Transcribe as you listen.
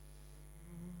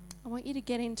I want you to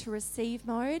get into receive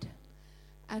mode,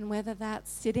 and whether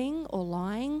that's sitting or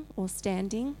lying or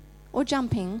standing or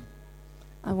jumping,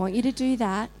 I want you to do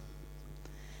that.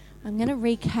 I'm going to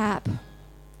recap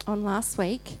on last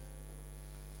week,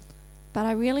 but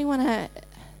I really want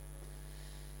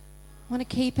to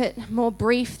keep it more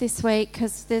brief this week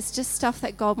because there's just stuff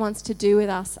that God wants to do with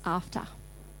us after.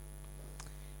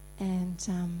 And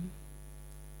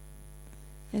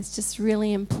it's just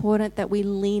really important that we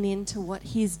lean into what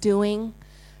He's doing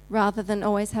rather than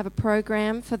always have a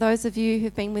program. For those of you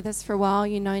who've been with us for a while,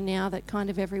 you know now that kind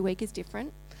of every week is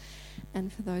different.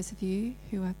 And for those of you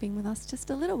who have been with us just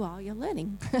a little while, you're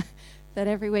learning that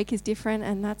every week is different,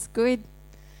 and that's good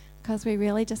because we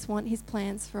really just want His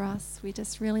plans for us. We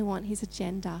just really want His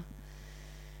agenda.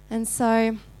 And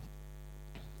so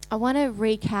I want to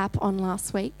recap on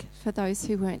last week for those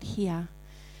who weren't here.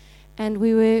 And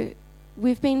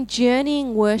we've been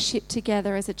journeying worship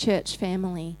together as a church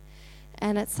family.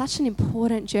 And it's such an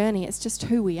important journey. It's just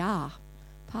who we are.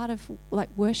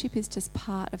 Worship is just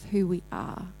part of who we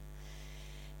are.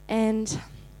 And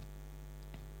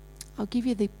I'll give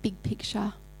you the big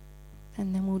picture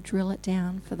and then we'll drill it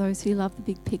down for those who love the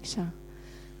big picture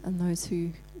and those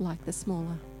who like the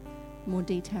smaller, more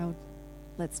detailed.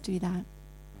 Let's do that.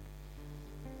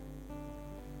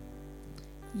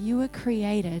 You were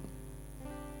created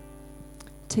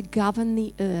to govern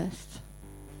the earth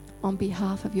on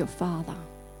behalf of your Father.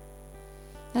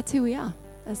 That's who we are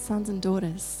as sons and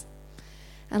daughters.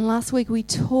 And last week we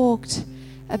talked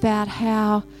about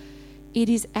how it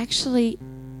is actually,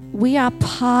 we are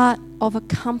part of a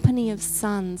company of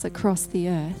sons across the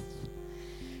earth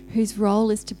whose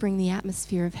role is to bring the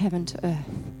atmosphere of heaven to earth.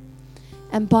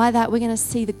 And by that we're going to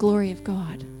see the glory of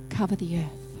God cover the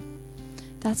earth.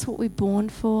 That's what we're born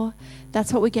for.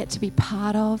 That's what we get to be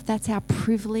part of. That's our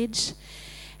privilege.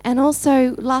 And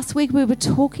also last week we were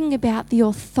talking about the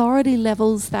authority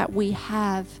levels that we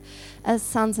have as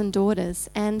sons and daughters.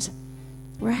 And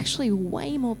we're actually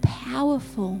way more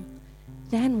powerful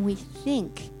than we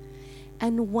think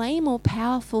and way more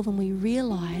powerful than we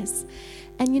realize.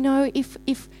 And you know,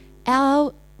 if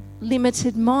our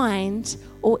limited mind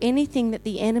or anything that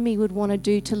the enemy would want to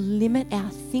do to limit our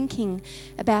thinking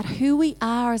about who we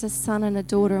are as a son and a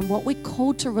daughter and what we're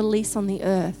called to release on the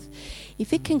earth,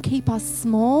 if it can keep us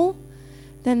small,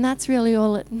 then that's really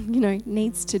all it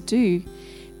needs to do.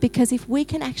 Because if we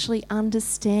can actually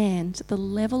understand the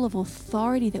level of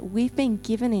authority that we've been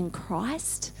given in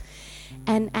Christ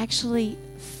and actually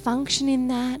function in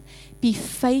that, be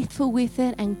faithful with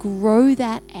it and grow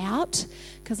that out.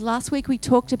 Because last week we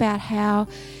talked about how,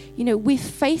 we're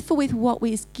faithful with what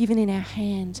we're given in our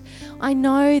hand. I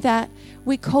know that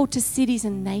we're called to cities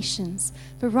and nations,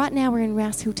 but right now we're in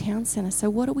Rouse Hill Town Centre. So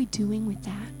what are we doing with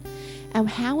that? And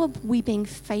how are we being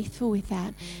faithful with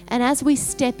that? And as we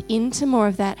step into more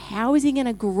of that, how is He going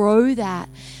to grow that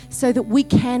so that we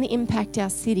can impact our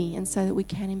city and so that we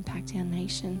can impact our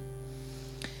nation?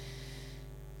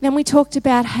 Then we talked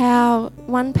about how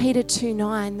 1 Peter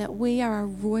 2:9, that we are a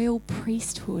royal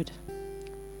priesthood,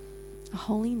 a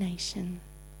holy nation,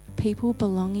 people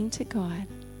belonging to God.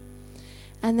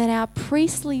 And that our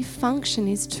priestly function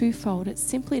is twofold. It's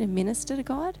simply to minister to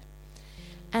God,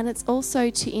 and it's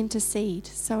also to intercede.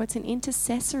 So it's an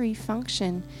intercessory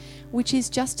function, which is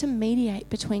just to mediate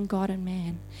between God and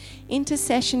man.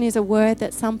 Intercession is a word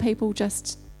that some people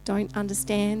just don't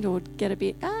understand or get a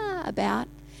bit about.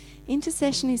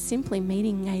 Intercession is simply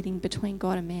mediating between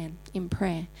God and man in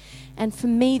prayer. And for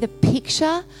me, the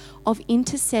picture of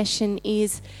intercession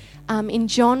is in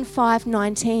John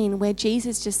 5:19, where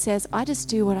Jesus just says, I just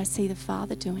do what I see the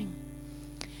Father doing.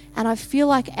 And I feel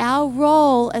like our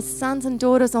role as sons and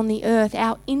daughters on the earth,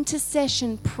 our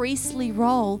intercession priestly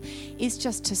role, is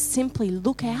just to simply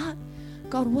look out.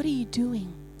 God, what are you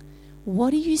doing?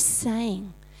 What are you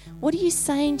saying? What are you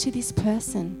saying to this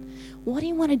person? What do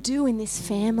you want to do in this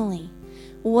family?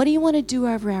 What do you want to do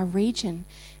over our region?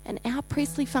 And our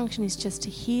priestly function is just to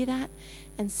hear that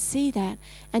and see that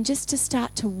and just to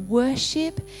start to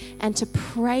worship and to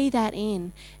pray that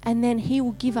in. And then He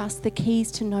will give us the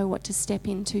keys to know what to step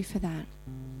into for that.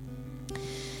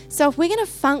 So if we're going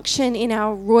to function in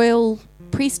our royal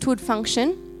priesthood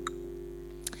function,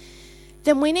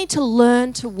 then we need to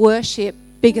learn to worship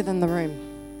bigger than the room.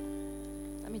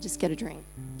 Let me just get a drink.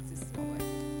 This is not working.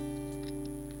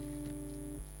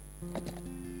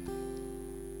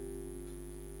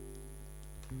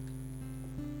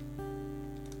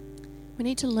 We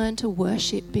need to learn to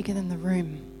worship bigger than the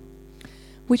room,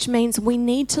 which means we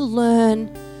need to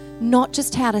learn not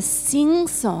just how to sing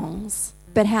songs,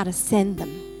 but how to send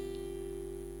them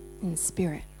in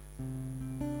spirit.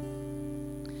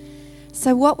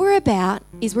 So what we're about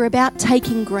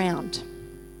taking ground.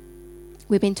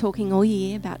 We've been talking all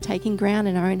year about taking ground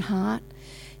in our own heart,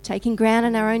 taking ground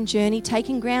in our own journey,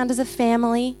 taking ground as a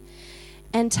family,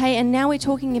 and now we're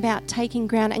talking about taking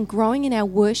ground and growing in our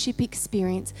worship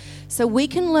experience so we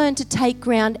can learn to take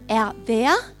ground out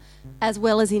there as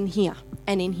well as in here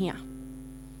and in here.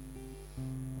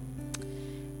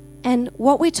 And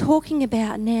what we're talking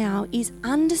about now is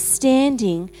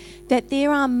understanding that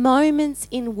there are moments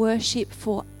in worship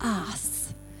for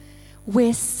us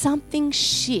where something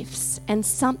shifts and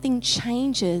something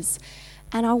changes.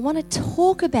 And I want to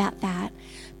talk about that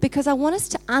because I want us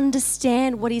to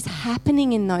understand what is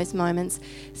happening in those moments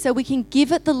so we can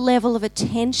give it the level of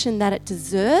attention that it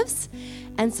deserves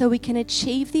and so we can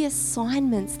achieve the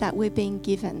assignments that we're being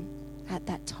given at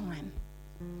that time.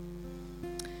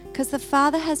 Because the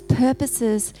Father has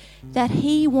purposes that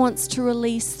He wants to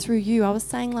release through you. I was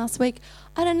saying last week,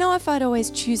 I don't know if I'd always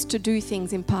choose to do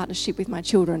things in partnership with my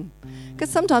children because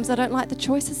sometimes I don't like the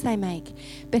choices they make.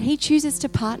 But He chooses to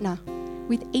partner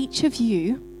with each of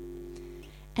you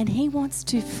and He wants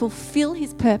to fulfill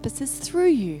His purposes through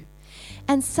you.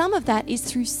 And some of that is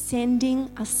through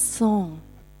sending a song.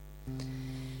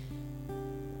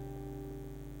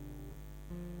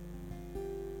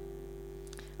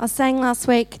 I was saying last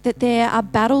week that there are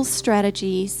battle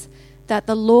strategies that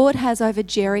the Lord has over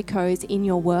Jerichos in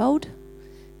your world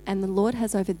and the Lord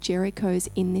has over Jerichos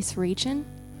in this region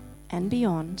and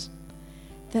beyond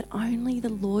that only the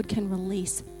Lord can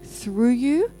release through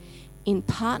you in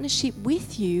partnership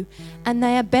with you, and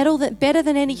they are better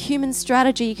than any human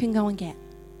strategy you can go and get.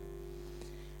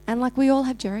 And like we all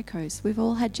have Jerichos. We've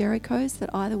all had Jerichos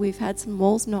that either we've had some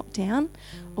walls knocked down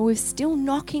or we're still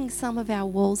knocking some of our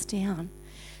walls down.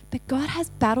 But God has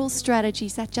battle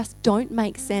strategies that just don't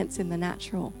make sense in the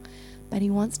natural. But He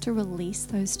wants to release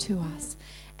those to us.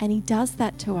 And He does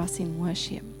that to us in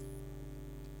worship.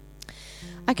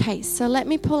 Okay, so let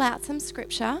me pull out some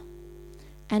scripture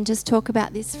and just talk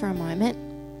about this for a moment,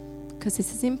 because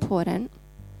this is important.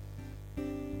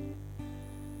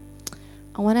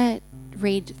 I want to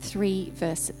read 3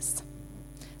 verses.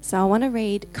 So I want to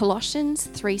read Colossians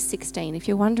 3:16. If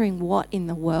you're wondering what in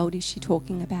the world is she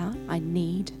talking about, I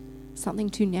need something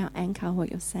to now anchor what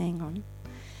you're saying on.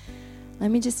 Let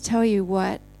me just tell you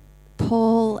what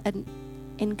Paul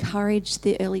encouraged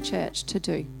the early church to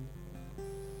do.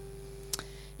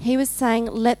 He was saying,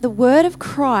 let the word of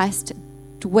Christ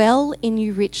dwell in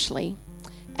you richly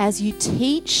as you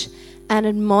teach and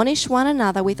admonish one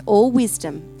another with all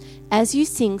wisdom, as you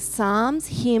sing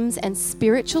psalms, hymns, and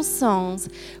spiritual songs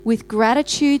with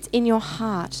gratitudes in your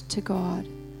heart to God.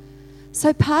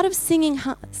 So part of singing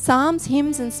psalms,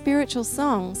 hymns, and spiritual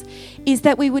songs is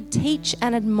that we would teach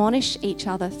and admonish each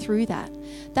other through that.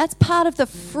 That's part of the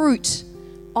fruit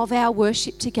of our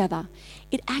worship together.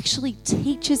 It actually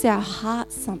teaches our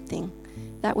hearts something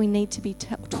that we need to be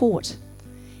taught.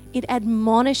 It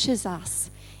admonishes us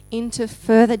into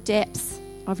further depths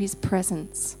of His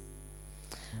presence.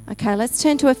 Okay, let's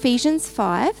turn to Ephesians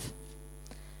 5,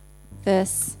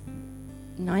 verse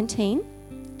 19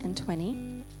 and 20.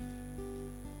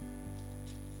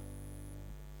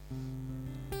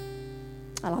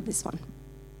 I love this one.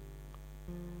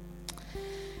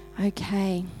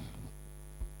 Okay.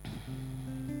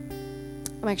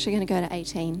 I'm actually going to go to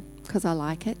 18 because I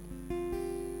like it.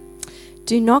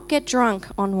 Do not get drunk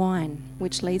on wine,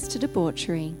 which leads to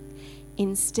debauchery.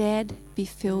 Instead, be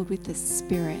filled with the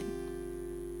Spirit.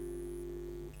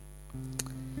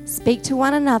 Speak to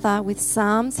one another with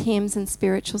psalms, hymns, and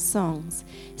spiritual songs.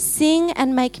 Sing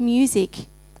and make music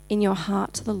in your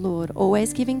heart to the Lord,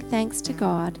 always giving thanks to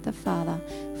God the Father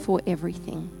for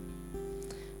everything.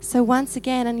 So once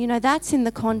again, and that's in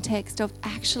the context of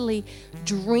actually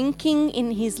drinking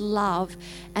in His love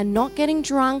and not getting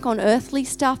drunk on earthly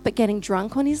stuff, but getting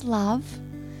drunk on His love,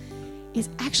 is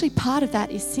actually part of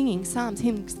that is singing psalms,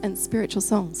 hymns, and spiritual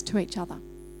songs to each other.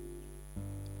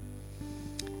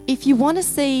 If you want to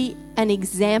see an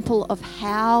example of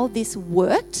how this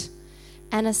worked,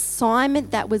 an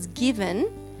assignment that was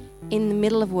given in the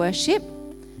middle of worship,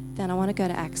 then I want to go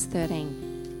to Acts 13.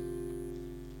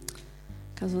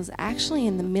 Because it was actually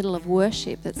in the middle of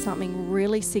worship that something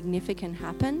really significant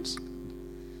happened.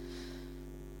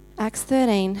 Acts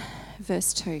 13,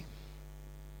 verse 2.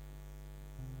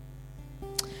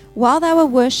 While they were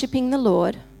worshipping the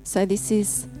Lord, so this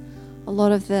is a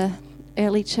lot of the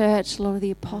early church, a lot of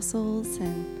the apostles,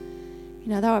 and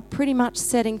they were pretty much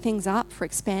setting things up for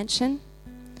expansion,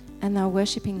 and they were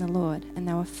worshipping the Lord, and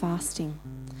they were fasting.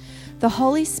 The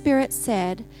Holy Spirit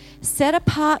said, "Set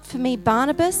apart for me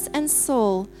Barnabas and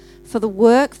Saul for the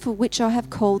work for which I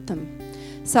have called them."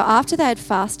 So after they had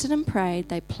fasted and prayed,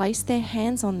 they placed their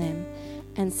hands on them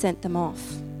and sent them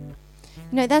off.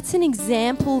 That's an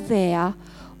example there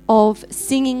of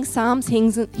singing psalms,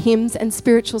 hymns, and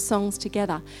spiritual songs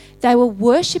together. They were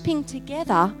worshipping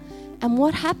together, and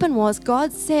what happened was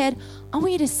God said, I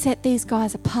want you to set these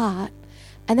guys apart,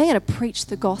 and they're going to preach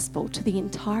the gospel to the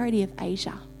entirety of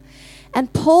Asia.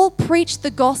 And Paul preached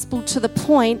the gospel to the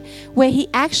point where he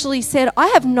actually said, I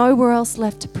have nowhere else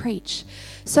left to preach.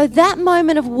 So that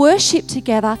moment of worship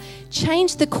together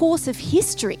changed the course of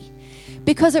history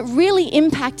because it really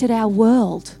impacted our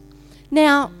world.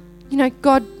 Now,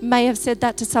 God may have said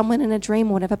that to someone in a dream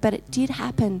or whatever, but it did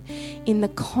happen in the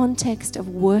context of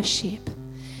worship.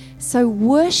 So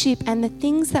worship and the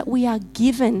things that we are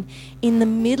given in the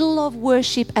middle of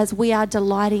worship as we are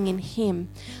delighting in Him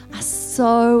are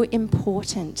so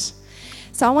important.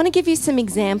 So I want to give you some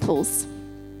examples.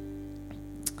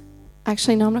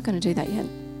 Actually, no, I'm not going to do that yet.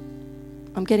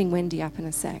 I'm getting Wendy up in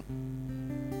a sec.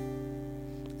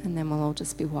 And then we'll all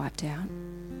just be wiped out.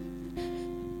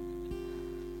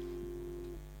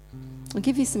 I'll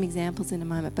give you some examples in a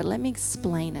moment, but let me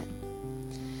explain it.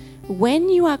 When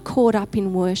you are caught up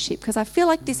in worship, because I feel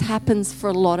like this happens for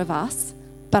a lot of us,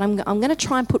 but I'm going to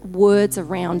try and put words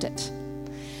around it.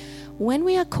 When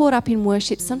we are caught up in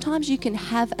worship, sometimes you can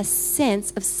have a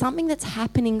sense of something that's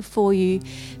happening for you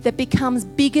that becomes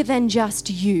bigger than just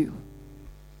you.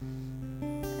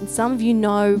 And some of you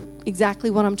know exactly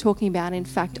what I'm talking about. In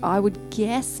fact, I would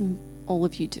guess all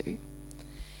of you do.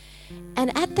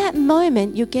 And at that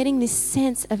moment, you're getting this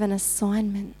sense of an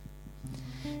assignment.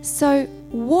 So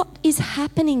what is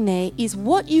happening there is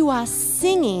what you are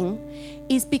singing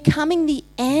is becoming the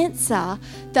answer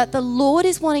that the Lord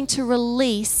is wanting to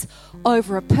release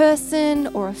over a person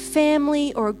or a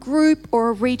family or a group or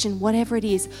a region, whatever it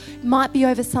is. It might be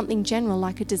over something general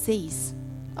like a disease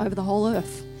over the whole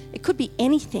earth. It could be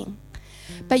anything.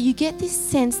 But you get this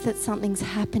sense that something's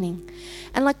happening.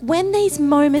 And like when these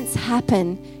moments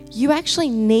happen, you actually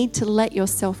need to let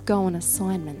yourself go on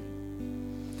assignment.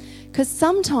 Because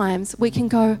sometimes we can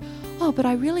go, oh, but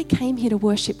I really came here to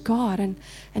worship God and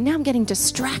now I'm getting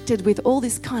distracted with all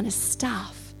this kind of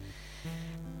stuff.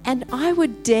 And I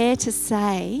would dare to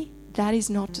say that is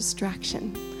not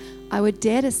distraction. I would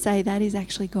dare to say that is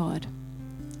actually God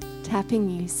tapping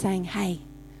you, saying, hey,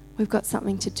 we've got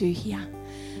something to do here.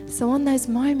 So on those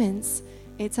moments,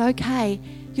 it's okay.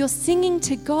 You're singing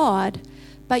to God,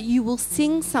 but you will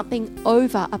sing something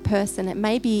over a person. It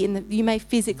may be you may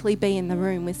physically be in the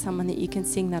room with someone that you can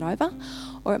sing that over,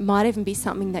 or it might even be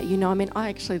something that you know. I mean, I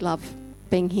actually love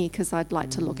being here because I'd like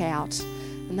to look out,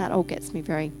 and that all gets me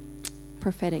very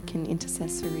prophetic and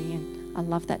intercessory, and I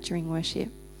love that during worship.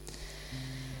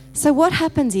 So what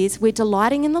happens is we're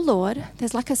delighting in the Lord.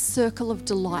 There's like a circle of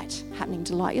delight happening.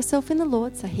 Delight yourself in the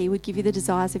Lord, so He would give you the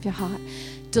desires of your heart.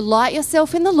 Delight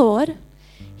yourself in the Lord.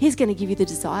 He's going to give you the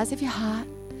desires of your heart.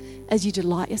 As you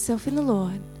delight yourself in the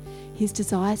Lord, His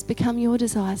desires become your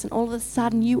desires, and all of a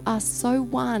sudden you are so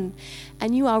one,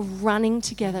 and you are running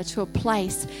together to a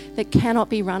place that cannot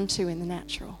be run to in the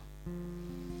natural.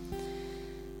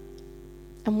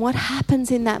 And what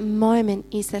happens in that moment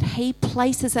is that He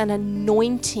places an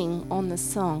anointing on the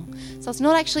song. So it's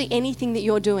not actually anything that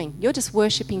you're doing. You're just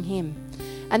worshiping Him.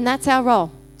 And that's our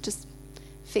role. Just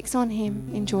fix on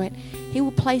Him, enjoy it. He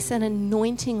will place an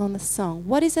anointing on the song.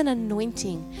 What is an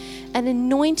anointing? An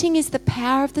anointing is the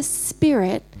power of the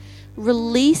Spirit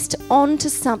released onto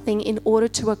something in order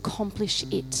to accomplish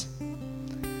it.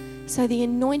 So the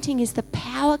anointing is the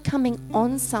power coming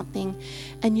on something,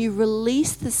 and you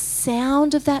release the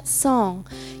sound of that song.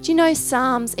 Do you know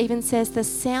Psalms even says the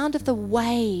sound of the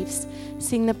waves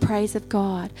sing the praise of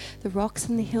God. The rocks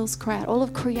and the hills cry out. All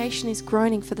of creation is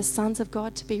groaning for the sons of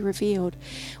God to be revealed.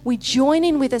 We join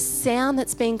in with a sound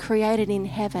that's being created in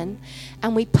heaven,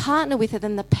 and we partner with it,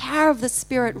 and the power of the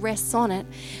Spirit rests on it,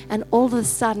 and all of a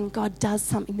sudden God does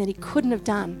something that He couldn't have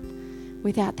done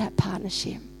without that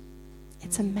partnership.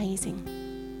 It's amazing.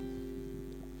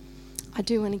 I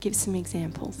do want to give some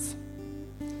examples.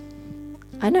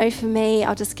 I know for me,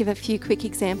 I'll just give a few quick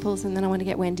examples, and then I want to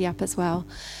get Wendy up as well.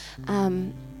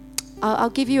 I'll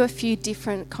give you a few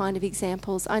different kind of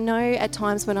examples. I know at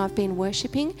times when I've been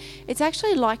worshipping, it's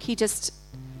actually like He just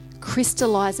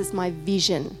crystallizes my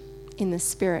vision in the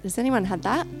Spirit. Has anyone had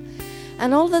that?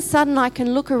 And all of a sudden I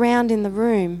can look around in the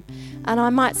room and I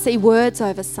might see words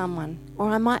over someone, or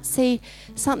I might see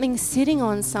something sitting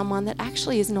on someone that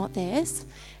actually is not theirs.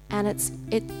 And it's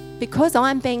because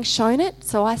I'm being shown it,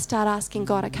 so I start asking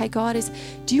God, okay, God,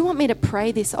 do you want me to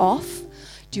pray this off?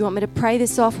 Do you want me to pray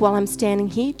this off while I'm standing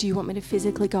here? Do you want me to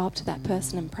physically go up to that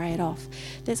person and pray it off?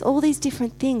 There's all these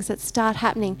different things that start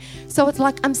happening. So it's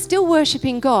like I'm still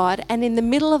worshiping God, and in the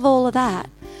middle of all of that,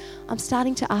 I'm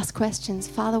starting to ask questions.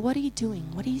 Father, what are you doing?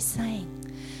 What are you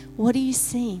saying? What are you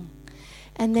seeing?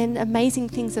 And then amazing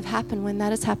things have happened when that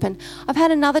has happened. I've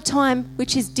had another time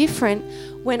which is different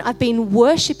when I've been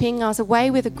worshipping. I was away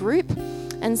with a group,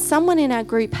 and someone in our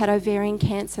group had ovarian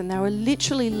cancer, and they were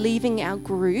literally leaving our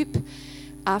group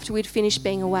after we'd finished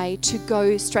being away to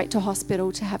go straight to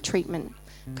hospital to have treatment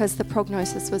because the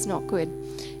prognosis was not good.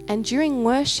 And during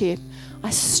worship,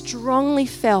 I strongly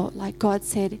felt like God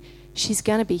said, she's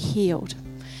going to be healed.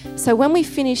 So when we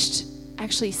finished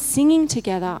actually singing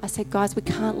together, I said, guys, we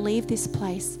can't leave this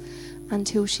place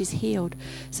until she's healed.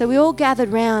 So we all gathered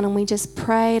round and we just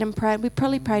prayed and prayed. We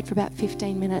probably prayed for about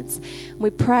 15 minutes. We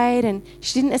prayed, and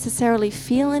she didn't necessarily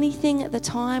feel anything at the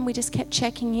time. We just kept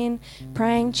checking in,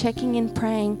 praying, checking in,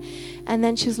 praying. And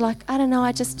then she was like, I don't know,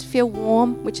 I just feel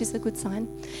warm, which is a good sign.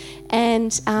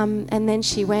 And then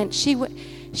she went.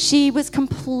 She was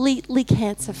completely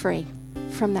cancer-free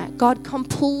from that. God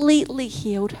completely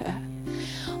healed her.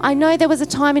 I know there was a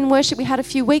time in worship we had a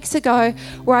few weeks ago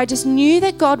where I just knew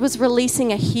that God was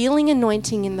releasing a healing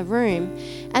anointing in the room.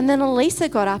 And then Elisa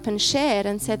got up and shared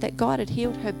and said that God had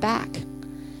healed her back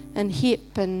and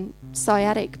hip and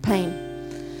sciatic pain,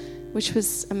 which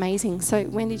was amazing. So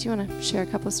Wendy, do you want to share a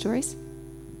couple of stories?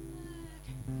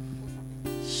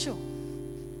 Sure.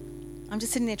 I'm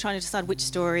just sitting there trying to decide which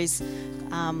stories.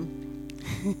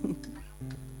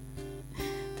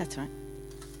 That's right.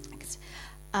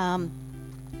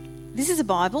 This is a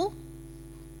Bible,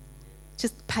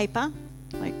 just paper.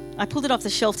 Like, I pulled it off the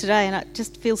shelf today, and it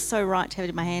just feels so right to have it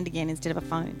in my hand again instead of a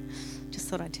phone. Just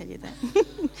thought I'd tell you that.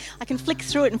 I can flick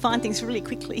through it and find things really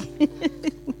quickly.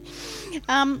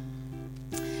 When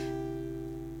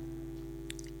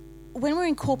we're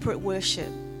in corporate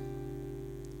worship,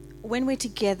 when we're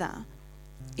together,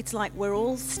 it's like we're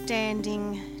all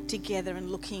standing together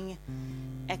and looking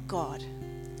at God.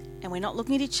 And we're not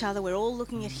looking at each other, we're all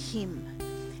looking at Him.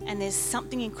 And there's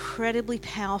something incredibly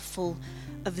powerful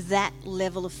of that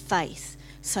level of faith.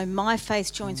 So my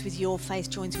faith joins with your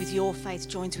faith, joins with your faith,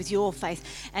 joins with your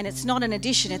faith. And it's not an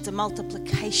addition, it's a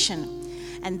multiplication.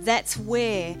 And that's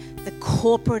where the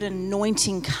corporate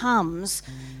anointing comes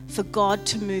for God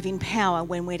to move in power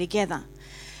when we're together.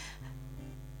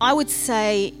 I would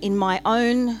say in my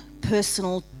own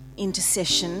personal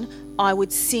intercession, I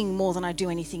would sing more than I do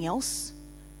anything else.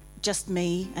 Just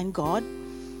me and God.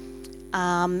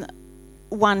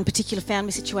 One particular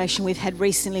family situation we've had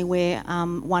recently where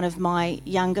one of my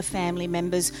younger family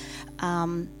members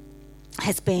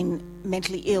has been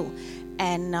mentally ill,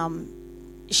 and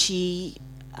she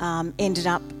ended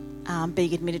up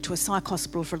being admitted to a psych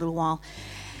hospital for a little while.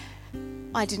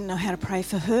 I didn't know how to pray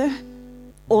for her.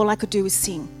 All I could do was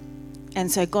sing.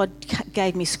 And so God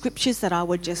gave me scriptures that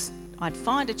I'd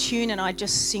find a tune and I'd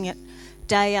just sing it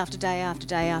day after day after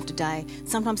day after day.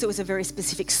 Sometimes it was a very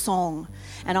specific song,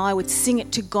 and I would sing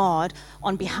it to God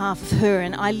on behalf of her,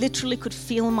 and I literally could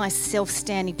feel myself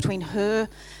standing between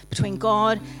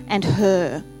God and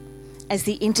her as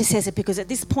the intercessor, because at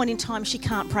this point in time she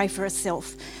can't pray for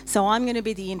herself. So I'm going to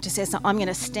be the intercessor. I'm going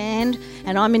to stand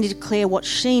and I'm going to declare what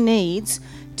she needs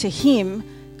to Him,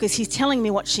 because He's telling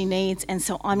me what she needs, and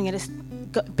so I'm going to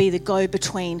be the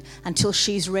go-between until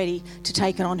she's ready to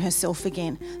take it on herself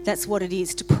again. That's what it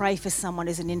is to pray for someone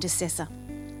as an intercessor.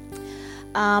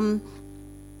 In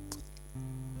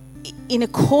a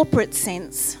corporate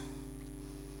sense,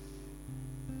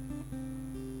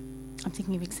 I'm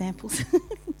thinking of examples.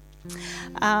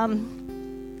 I'll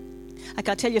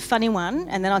tell you a funny one,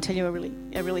 and then I'll tell you a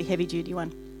really heavy-duty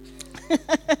one.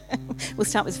 We'll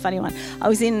start with a funny one. I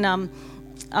was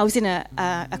in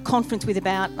a conference with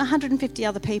about 150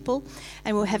 other people,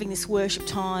 and we were having this worship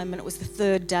time, and it was the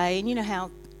third day. And you know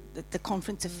how the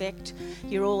conference effect,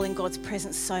 you're all in God's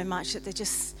presence so much that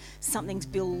something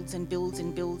builds and builds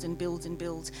and builds and builds and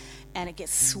builds, and it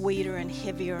gets sweeter and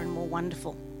heavier and more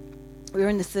wonderful. We were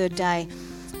in the third day,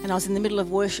 and I was in the middle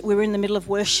of worship. We were in the middle of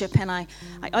worship, and I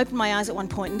opened my eyes at one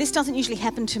point, and this doesn't usually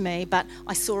happen to me, but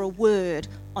I saw a word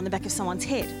on the back of someone's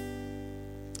head,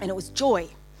 and it was joy.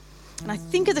 And I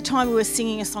think at the time we were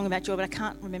singing a song about joy, but I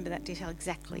can't remember that detail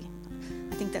exactly.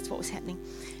 I think that's what was happening.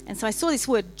 And so I saw this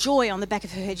word joy on the back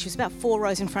of her head. She was about 4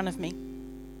 rows in front of me.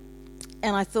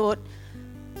 And I thought,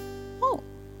 oh,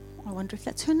 I wonder if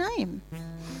that's her name.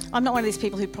 I'm not one of these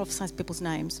people who prophesies people's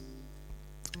names.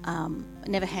 I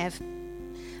never have.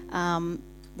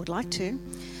 Would like to.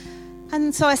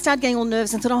 And so I started getting all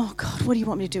nervous and thought, oh, God, what do you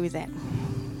want me to do with that?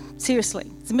 Seriously,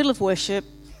 it's the middle of worship.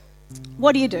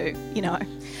 what do you do, you know?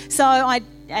 So I,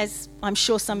 as I'm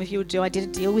sure some of you would do, I did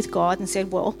a deal with God and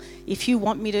said, well, if you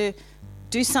want me to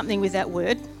do something with that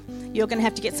word, you're going to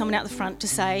have to get someone out the front to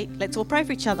say, let's all pray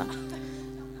for each other.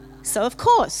 So, of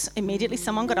course, immediately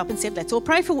someone got up and said, let's all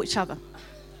pray for each other.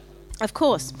 Of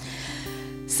course.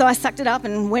 So I sucked it up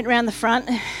and went round the front,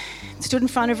 stood in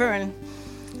front of her and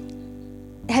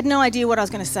had no idea what I was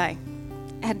going to say.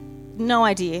 I had no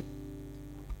idea.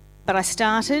 But I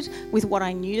started with what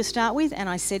I knew to start with, and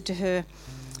I said to her,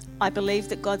 I believe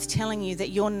that God's telling you that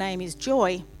your name is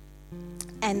Joy,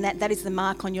 and that is the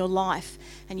mark on your life,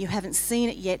 and you haven't seen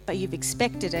it yet, but you've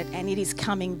expected it, and it is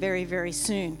coming very, very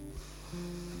soon.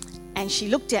 And she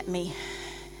looked at me,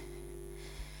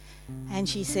 and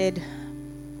she said,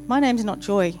 my name's not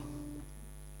Joy.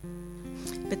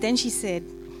 But then she said,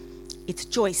 it's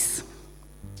Joyce.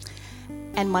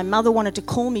 And my mother wanted to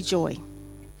call me Joy,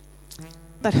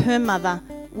 but her mother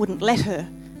wouldn't let her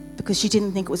because she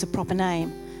didn't think it was a proper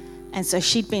name. And so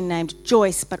she'd been named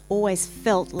Joyce, but always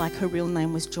felt like her real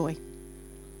name was Joy.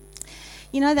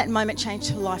 You know, that moment changed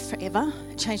her life forever.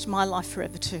 It changed my life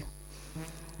forever too.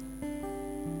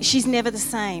 She's never the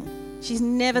same. She's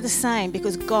never the same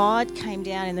because God came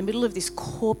down in the middle of this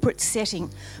corporate setting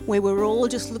where we're all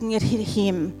just looking at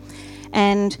him.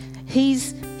 And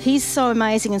he's so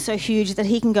amazing and so huge that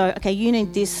he can go, okay, you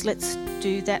need this, let's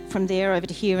do that from there over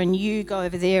to here, and you go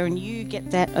over there and you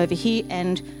get that over here,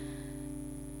 and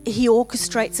he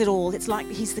orchestrates it all. It's like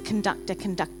he's the conductor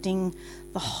conducting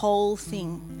the whole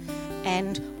thing,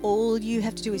 and all you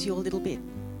have to do is your little bit,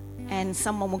 and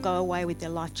someone will go away with their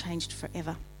life changed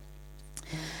forever.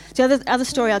 The other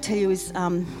story I'll tell you is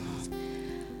from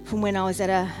when I was at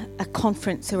a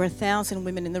conference. There were 1,000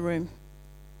 women in the room,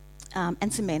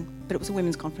 and some men, but it was a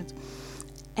women's conference.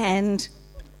 And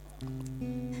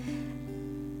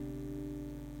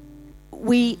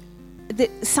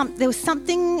there was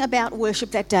something about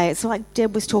worship that day. It's like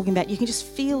Deb was talking about. You can just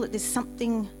feel that there's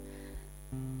something,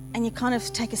 and you kind of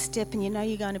take a step and you know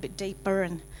you're going a bit deeper,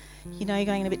 and you know you're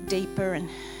going a bit deeper, and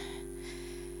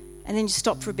then you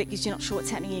stop for a bit because you're not sure what's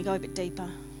happening and you go a bit deeper.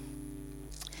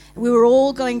 And we were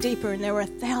all going deeper, and there were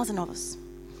 1,000 of us.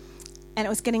 And it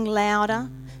was getting louder,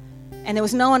 and there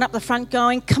was no one up the front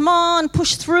going, come on,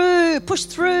 push through, push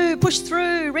through, push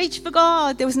through, reach for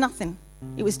God. There was nothing.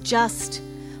 It was just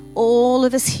all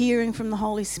of us hearing from the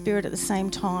Holy Spirit at the same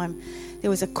time. There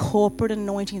was a corporate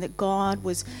anointing that God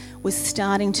was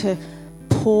starting to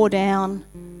pour down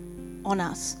on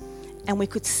us, and we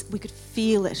could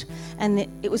feel it. And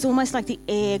it was almost like the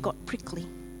air got prickly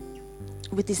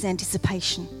with this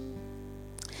anticipation.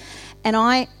 And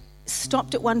I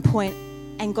stopped at one point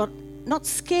and got not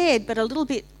scared, but a little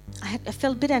bit, I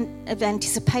felt a bit of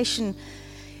anticipation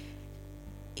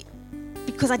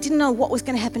because I didn't know what was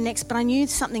going to happen next, but I knew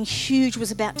something huge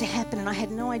was about to happen, and I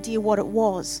had no idea what it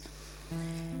was.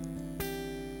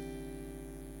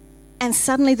 And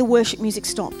suddenly the worship music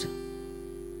stopped.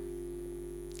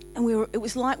 And it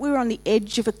was like we were on the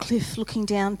edge of a cliff looking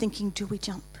down thinking, do we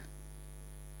jump?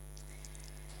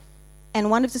 And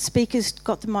one of the speakers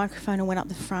got the microphone and went up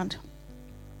the front.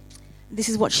 This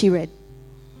is what she read.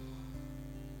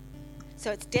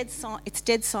 So it's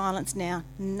dead silence now.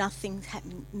 Nothing's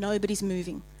happening. Nobody's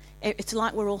moving. It's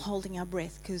like we're all holding our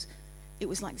breath because it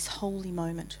was like this holy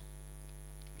moment.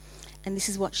 And this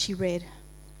is what she read.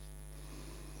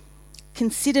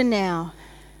 Consider now.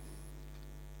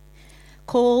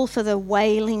 Call for the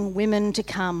wailing women to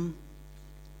come.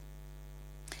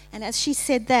 And as she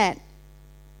said that,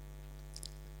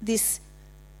 this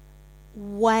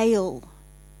wail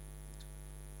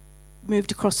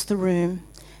moved across the room,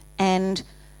 and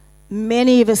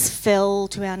many of us fell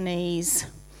to our knees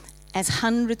as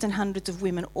hundreds and hundreds of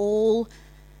women all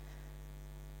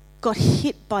got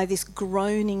hit by this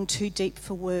groaning too deep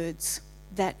for words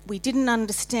that we didn't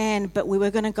understand, but we were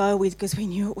going to go with because we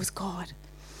knew it was God.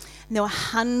 And there were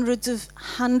hundreds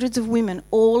of women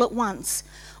all at once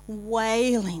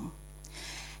wailing.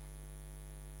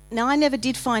 Now, I never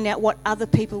did find out what other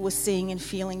people were seeing and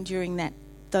feeling during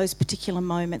those particular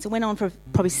moments. It went on for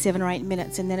probably 7 or 8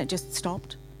 minutes, and then it just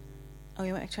stopped. And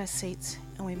we went back to our seats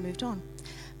and we moved on.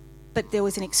 But there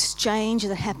was an exchange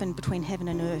that happened between heaven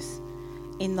and earth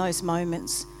in those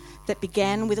moments that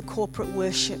began with a corporate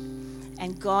worship,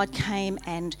 and God came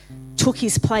and took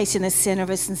his place in the centre of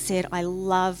us and said, I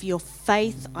love your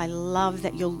faith. I love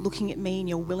that you're looking at me and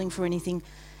you're willing for anything.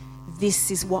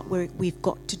 This is what we've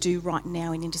got to do right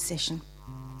now in intercession.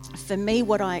 For me,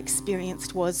 what I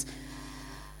experienced was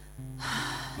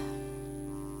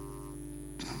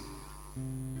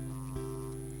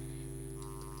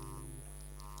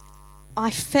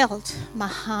I felt my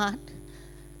heart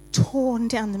torn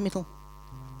down the middle.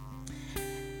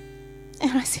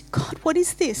 And I said, God, what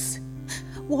is this?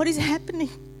 What is happening?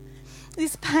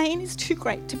 This pain is too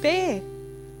great to bear.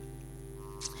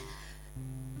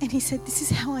 And he said, this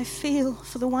is how I feel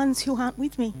for the ones who aren't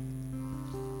with me.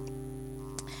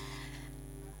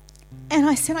 And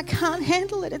I said, I can't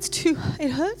handle it.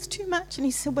 It hurts too much. And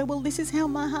he said, well, this is how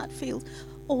my heart feels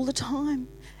all the time.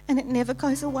 And it never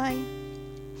goes away.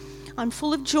 I'm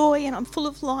full of joy and I'm full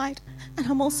of light. And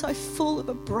I'm also full of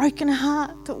a broken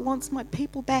heart that wants my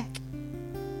people back.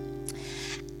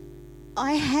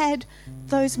 I had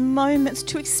those moments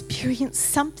to experience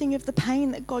something of the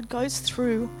pain that God goes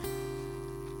through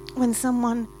when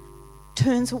someone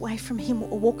turns away from him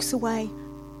or walks away.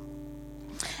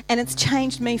 And it's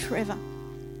changed me forever.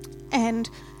 And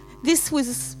this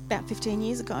was about 15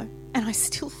 years ago, and I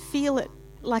still feel it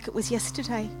like it was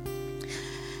yesterday.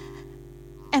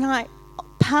 And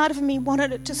part of me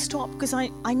wanted it to stop because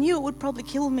I knew it would probably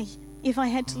kill me if I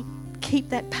had to keep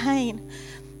that pain.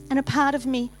 And a part of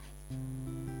me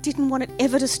didn't want it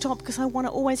ever to stop because I want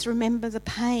to always remember the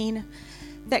pain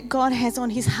that God has on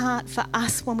his heart for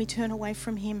us when we turn away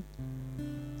from him.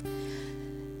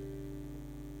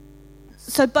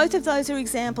 So both of those are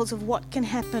examples of what can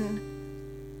happen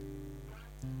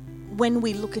when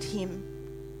we look at him.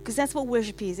 Because that's what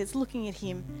worship is. It's looking at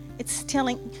him. It's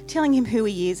telling him who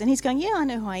he is. And he's going, yeah, I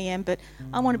know who I am, but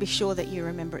I want to be sure that you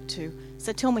remember it too.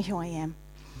 So tell me who I am.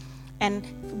 And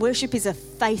worship is a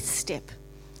faith step.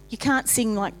 You can't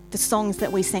sing like the songs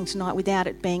that we sang tonight without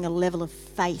it being a level of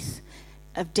faith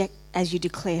as you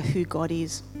declare who God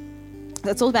is.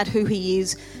 It's all about who he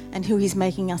is and who he's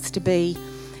making us to be,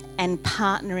 and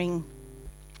partnering,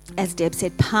 as Deb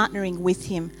said, partnering with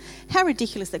him. How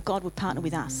ridiculous that God would partner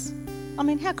with us. I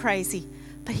mean, how crazy.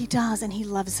 But he does, and he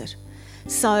loves it.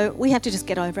 So we have to just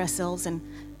get over ourselves and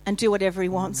do whatever he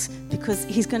wants, because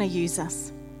he's going to use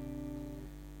us.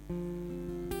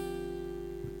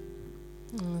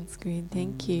 Oh, that's good.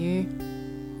 Thank you.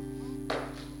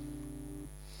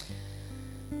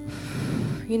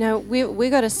 You know, we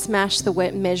got to smash the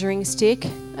wet measuring stick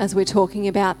as we're talking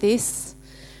about this,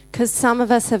 because some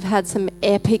of us have had some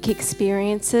epic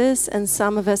experiences and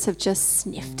some of us have just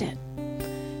sniffed it.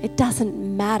 It doesn't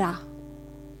matter,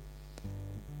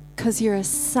 because you're a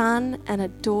son and a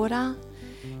daughter,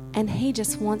 and he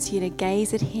just wants you to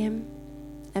gaze at him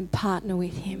and partner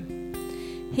with him.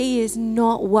 He is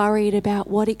not worried about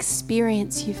what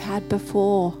experience you've had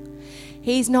before.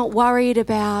 He's not worried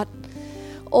about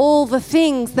all the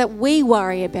things that we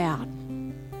worry about.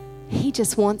 He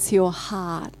just wants your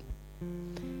heart.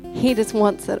 He just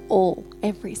wants it all,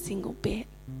 every single bit.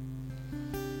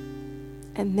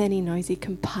 And then he knows he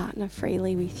can partner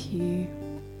freely with you.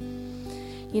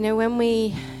 You know, when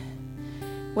we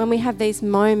have these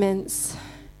moments,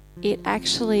 it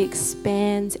actually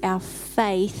expands our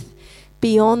faith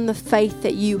beyond the faith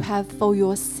that you have for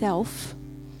yourself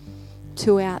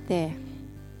to out there.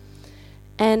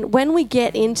 And when we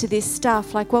get into this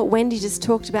stuff, like what Wendy just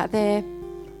talked about there,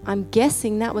 I'm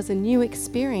guessing that was a new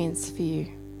experience for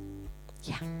you.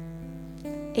 Yeah.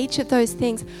 Each of those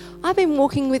things. I've been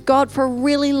walking with God for a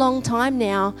really long time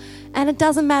now, and it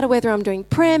doesn't matter whether I'm doing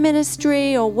prayer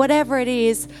ministry or whatever it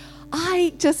is.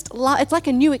 I just love, it's like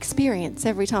a new experience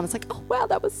every time. It's like, oh wow,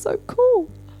 that was so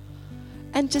cool.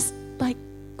 And just like,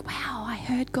 wow, I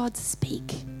heard God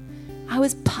speak. I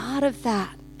was part of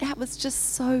that. That was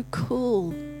just so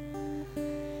cool.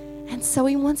 And so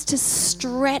he wants to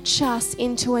stretch us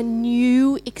into a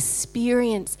new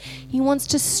experience. He wants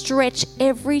to stretch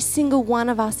every single one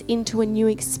of us into a new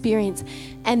experience.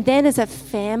 And then as a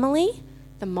family,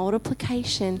 the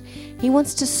multiplication, he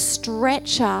wants to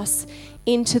stretch us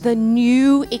into the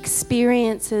new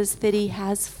experiences that he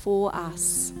has for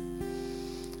us.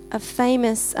 A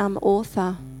famous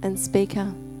author and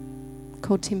speaker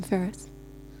called Tim Ferriss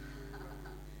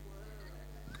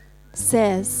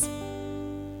says,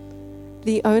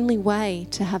 the only way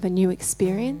to have a new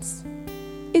experience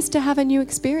is to have a new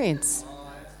experience.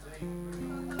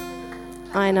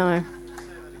 I know.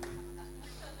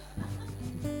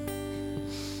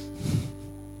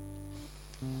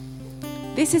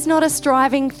 This is not a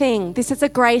striving thing. This is a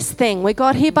grace thing. We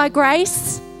got here by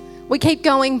grace. We keep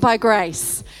going by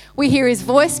grace. We hear his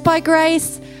voice by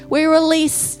grace. We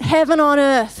release heaven on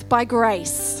earth by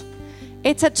grace.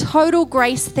 It's a total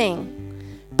grace thing.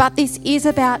 But this is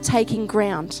about taking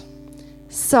ground.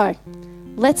 So,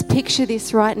 let's picture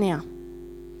this right now.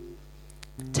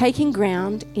 Taking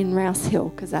ground in Rouse Hill,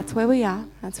 because that's where we are.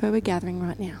 That's where we're gathering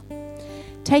right now.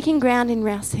 Taking ground in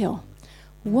Rouse Hill.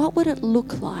 What would it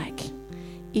look like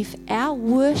if our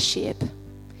worship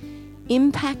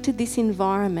impacted this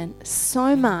environment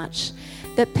so much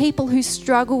that people who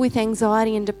struggle with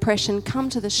anxiety and depression come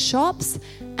to the shops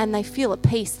and they feel a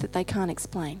peace that they can't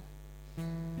explain.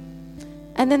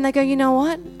 And then they go, you know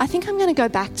what? I think I'm going to go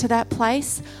back to that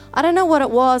place. I don't know what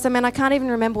it was. I mean, I can't even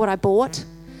remember what I bought,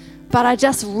 but I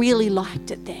just really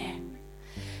liked it there.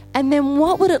 And then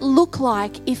what would it look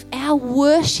like if our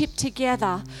worship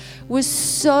together was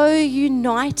so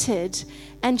united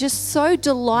and just so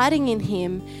delighting in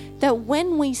Him that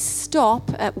when we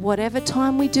stop at whatever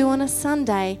time we do on a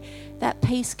Sunday, that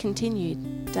peace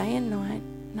continued day and night,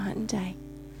 night and day.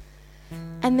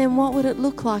 And then what would it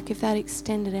look like if that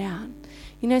extended out?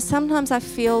 You know, sometimes I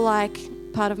feel like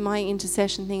part of my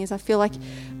intercession thing is I feel like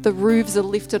the roofs are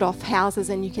lifted off houses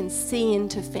and you can see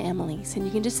into families and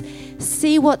you can just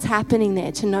see what's happening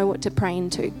there to know what to pray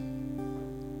into.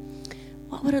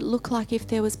 What would it look like if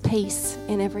there was peace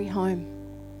in every home?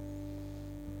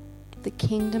 The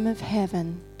kingdom of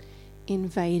heaven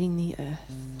invading the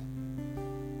earth.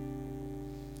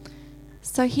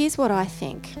 So here's what I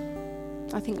think.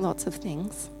 I think lots of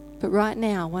things. But right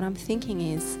now, what I'm thinking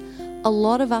is a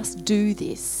lot of us do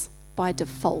this by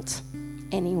default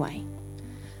anyway.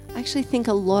 I actually think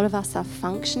a lot of us are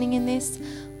functioning in this.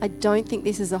 I don't think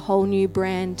this is a whole new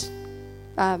brand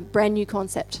new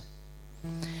concept.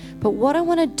 But what I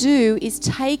want to do is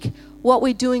take what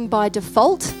we're doing by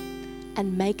default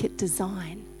and make it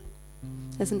design.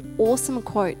 There's an awesome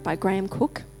quote by Graham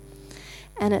Cook,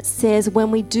 and it says,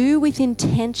 when we do with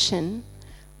intention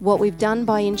what we've done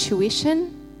by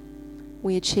intuition,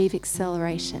 we achieve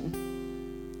acceleration.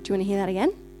 Do you want to hear that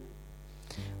again?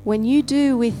 When you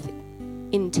do with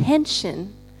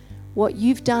intention what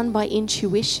you've done by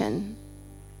intuition,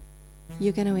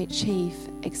 you're going to achieve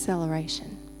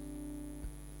acceleration.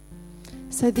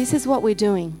 So this is what we're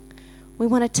doing. We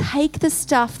want to take the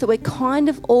stuff that we're kind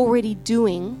of already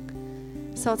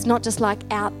doing, so it's not just like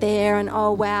out there and,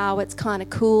 oh wow, it's kind of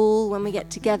cool when we get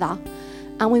together,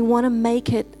 and we want to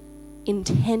make it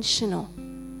intentional.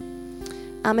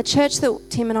 A church that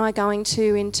Tim and I are going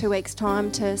to in 2 weeks'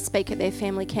 time to speak at their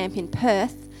family camp in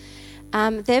Perth,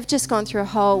 they've just gone through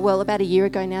about a year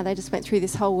ago now, they just went through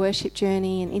this whole worship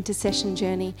journey and intercession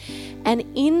journey. And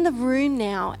in the room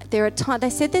now, they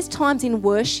said there's times in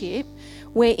worship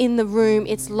where in the room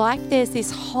it's like there's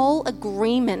this whole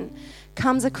agreement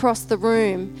comes across the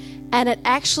room and it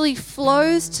actually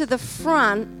flows to the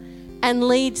front and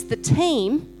leads the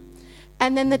team.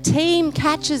 And then the team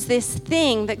catches this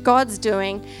thing that God's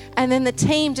doing, and then the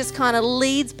team just kind of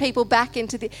leads people back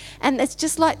into and it's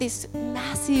just like this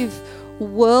massive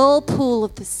whirlpool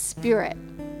of the Spirit.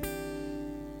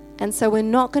 And so we're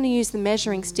not going to use the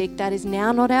measuring stick. That is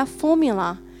now not our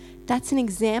formula. That's an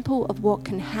example of what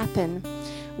can happen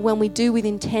when we do with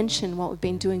intention what we've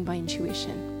been doing by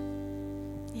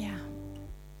intuition. Yeah.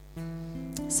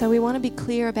 So we want to be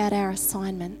clear about our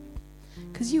assignment,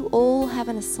 because you all have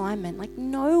an assignment. Like,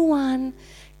 no one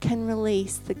can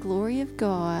release the glory of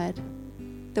God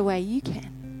the way you can.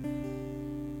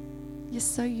 You're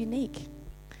so unique.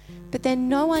 But then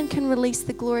no one can release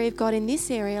the glory of God in this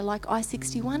area like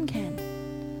I-61 can.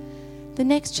 The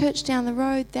next church down the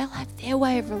road, they'll have their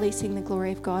way of releasing the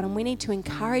glory of God, and we need to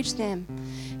encourage them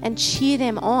and cheer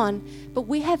them on. But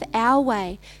we have our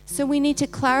way. So we need to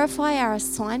clarify our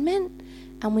assignment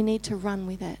and we need to run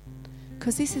with it,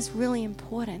 because this is really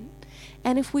important.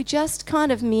 And if we just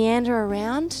kind of meander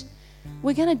around,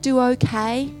 we're going to do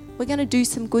okay. We're going to do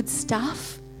some good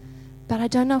stuff, but I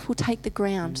don't know if we'll take the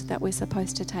ground that we're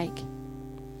supposed to take.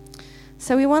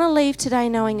 So we want to leave today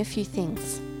knowing a few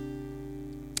things.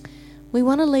 We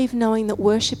want to leave knowing that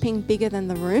worshipping bigger than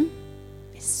the room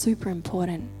is super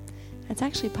important. It's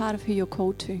actually part of who you're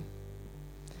called to.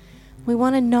 We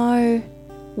want to know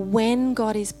when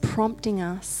God is prompting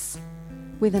us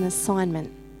with an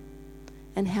assignment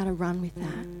and how to run with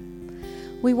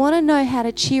that. We want to know how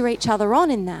to cheer each other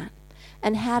on in that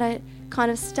and how to kind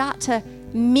of start to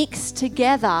mix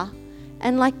together.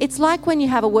 And like, it's like when you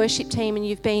have a worship team and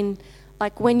you've been,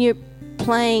 like when you're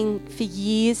playing for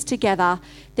years together,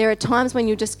 there are times when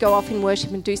you just go off in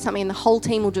worship and do something and the whole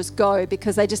team will just go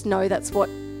because they just know that's what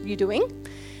you're doing.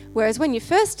 Whereas when you're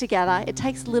first together, it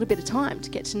takes a little bit of time to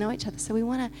get to know each other. So we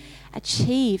want to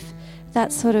achieve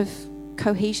that sort of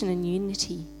cohesion and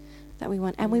unity that we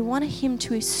want. And we want Him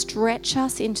to stretch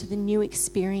us into the new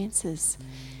experiences.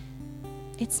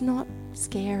 It's not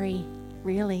scary,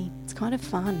 really. It's kind of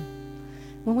fun.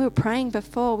 When we were praying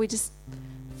before, we just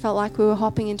felt like we were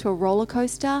hopping into a roller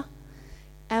coaster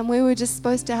and we were just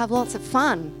supposed to have lots of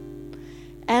fun.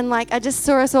 And like, I just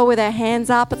saw us all with our hands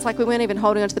up. It's like we weren't even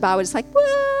holding onto the bar. We're just like,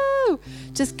 woo!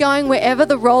 just going wherever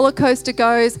the roller coaster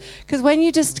goes. Because when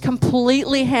you just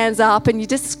completely hands up and you're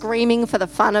just screaming for the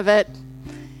fun of it,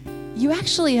 you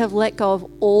actually have let go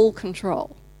of all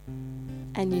control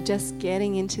and you're just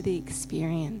getting into the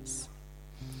experience.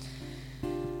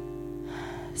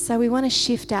 So we want to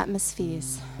shift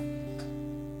atmospheres.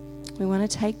 We want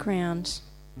to take ground.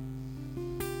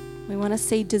 We want to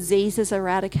see diseases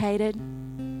eradicated.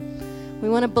 We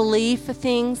want to believe for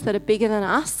things that are bigger than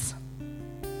us.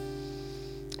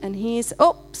 And here's,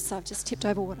 oops, I've just tipped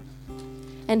over water.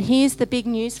 And here's the big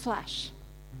news flash.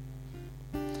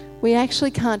 We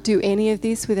actually can't do any of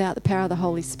this without the power of the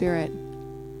Holy Spirit.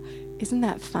 Isn't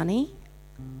that funny?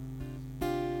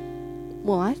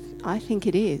 Well, I think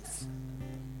it is.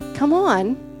 Come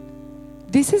on.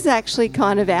 This is actually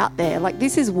kind of out there. Like,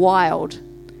 this is wild.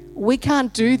 We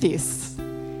can't do this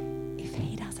if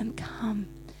he doesn't come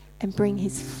and bring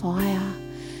his fire.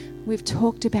 We've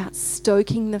talked about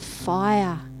stoking the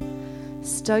fire.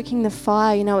 Stoking the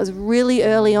fire. You know, it was really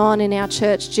early on in our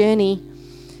church journey,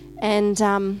 and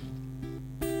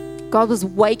God was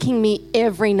waking me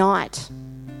every night.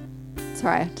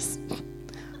 Sorry,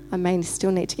 I may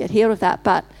still need to get healed of that,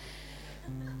 but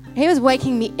he was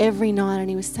waking me every night and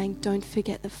he was saying, don't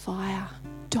forget the fire.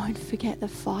 Don't forget the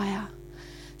fire.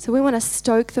 So we want to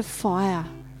stoke the fire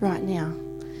right now.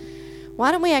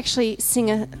 Why don't we actually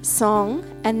sing a song,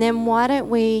 and then why don't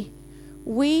we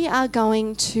are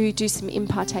going to do some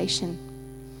impartation.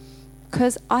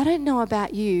 Because I don't know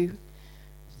about you.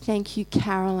 Thank you,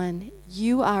 Carolyn.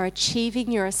 You are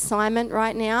achieving your assignment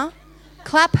right now.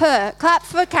 Clap her. Clap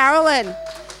for Carolyn.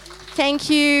 Thank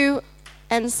you,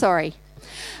 and sorry.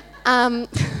 I've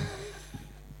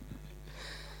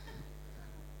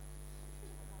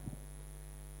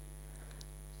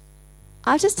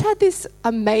just had this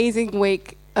amazing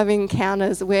week of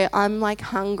encounters where I'm like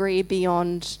hungry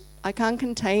beyond, I can't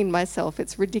contain myself.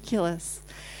 It's ridiculous.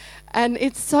 And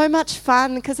it's so much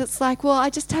fun because it's like, well, I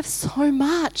just have so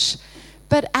much.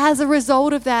 But as a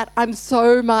result of that, I'm just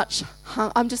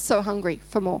so hungry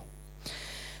for more.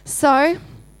 So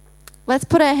let's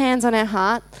put our hands on our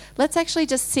heart. Let's actually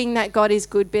just sing that God is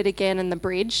good bit again in the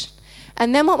bridge.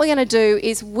 And then what we're going to do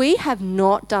is, we have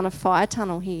not done a fire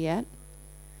tunnel here yet.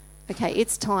 Okay,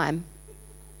 it's time.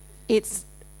 It's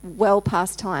well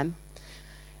past time.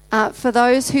 For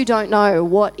those who don't know,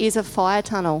 what is a fire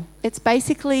tunnel? It's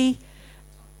basically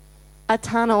a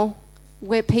tunnel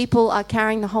where people are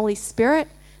carrying the Holy Spirit.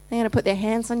 They're going to put their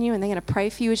hands on you and they're going to pray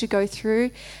for you as you go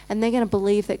through, and they're going to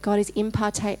believe that God is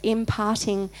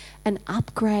imparting an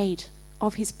upgrade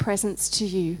of his presence to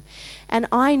you. And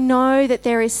I know that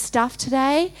there is stuff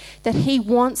today that he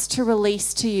wants to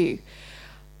release to you.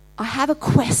 I have a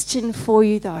question for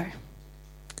you though.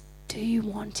 Do you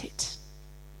want it?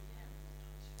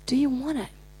 Do you want it?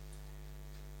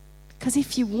 Because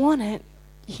if you want it,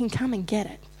 you can come and get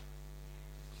it.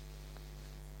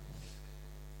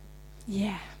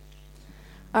 Yeah.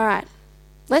 All right.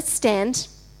 Let's stand.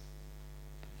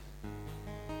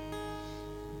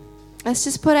 Let's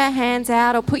just put our hands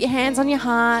out, or put your hands on your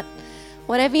heart.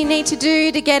 Whatever you need to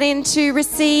do to get into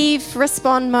receive,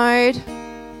 respond mode.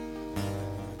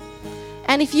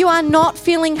 And if you are not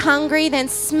feeling hungry, then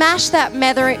smash that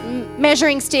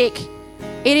measuring stick.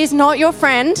 It is not your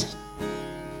friend.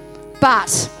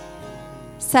 But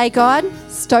say, God,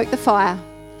 stoke the fire.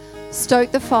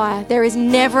 Stoke the fire. There is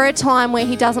never a time where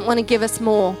he doesn't want to give us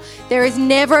more. There is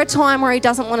never a time where he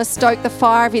doesn't want to stoke the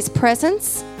fire of his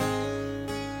presence.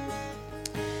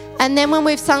 And then when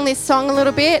we've sung this song a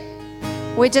little bit,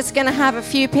 we're just going to have a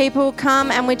few people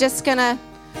come, and we're just going to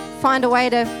find a way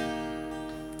to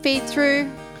feed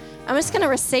through. I'm just going to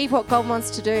receive what God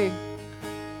wants to do.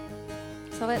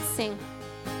 So let's sing.